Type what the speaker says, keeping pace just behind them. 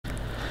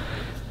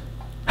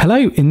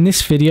Hello, in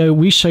this video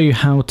we show you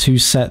how to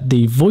set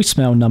the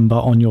voicemail number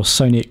on your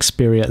Sony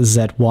Xperia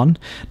Z1.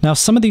 Now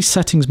some of these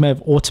settings may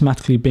have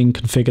automatically been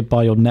configured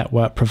by your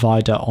network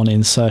provider on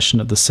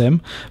insertion of the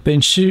SIM, but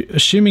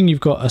assuming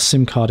you've got a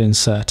SIM card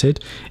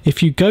inserted,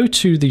 if you go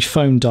to the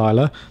phone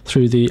dialer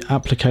through the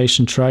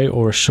application tray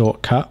or a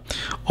shortcut,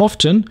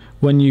 often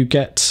when you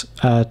get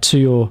to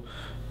your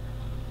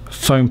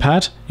phone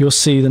pad, you'll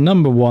see the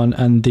number 1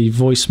 and the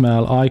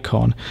voicemail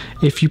icon.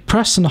 If you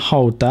press and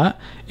hold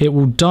that, it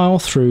will dial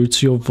through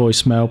to your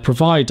voicemail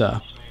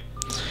provider.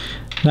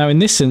 Now in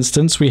this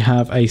instance we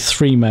have a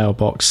 3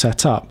 mailbox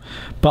set up,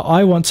 but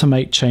I want to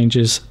make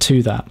changes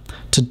to that.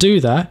 To do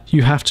that,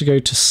 you have to go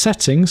to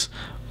settings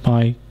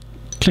by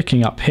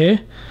clicking up here,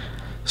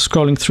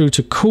 scrolling through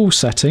to call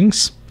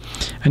settings,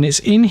 and it's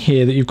in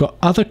here that you've got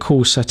other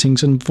call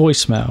settings and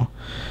voicemail.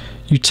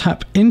 You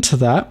tap into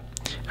that,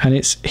 and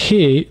it's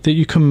here that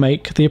you can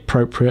make the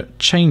appropriate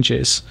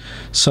changes.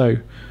 So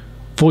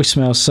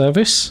voicemail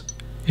service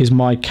is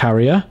my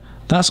carrier,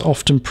 that's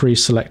often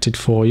pre-selected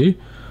for you.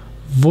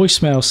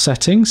 Voicemail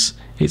settings,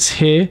 it's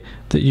here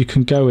that you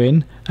can go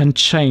in and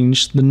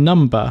change the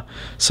number.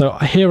 So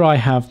here I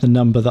have the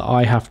number that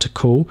I have to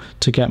call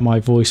to get my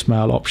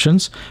voicemail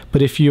options,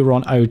 but if you're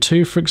on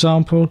O2 for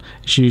example,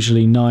 it's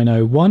usually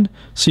 901,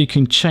 so you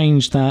can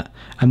change that,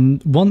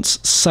 and once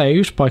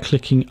saved by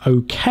clicking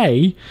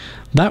OK,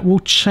 that will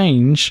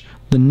change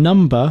the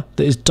number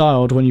that is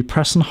dialed when you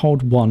press and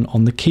hold 1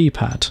 on the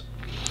keypad.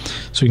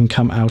 So we can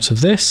come out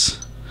of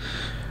this,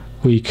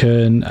 we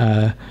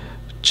can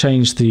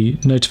change the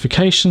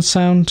notification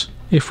sound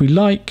if we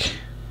like.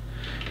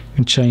 We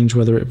can change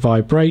whether it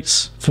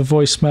vibrates for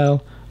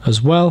voicemail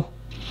as well,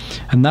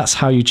 and that's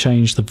how you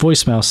change the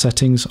voicemail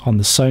settings on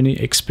the Sony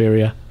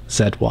Xperia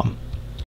Z1.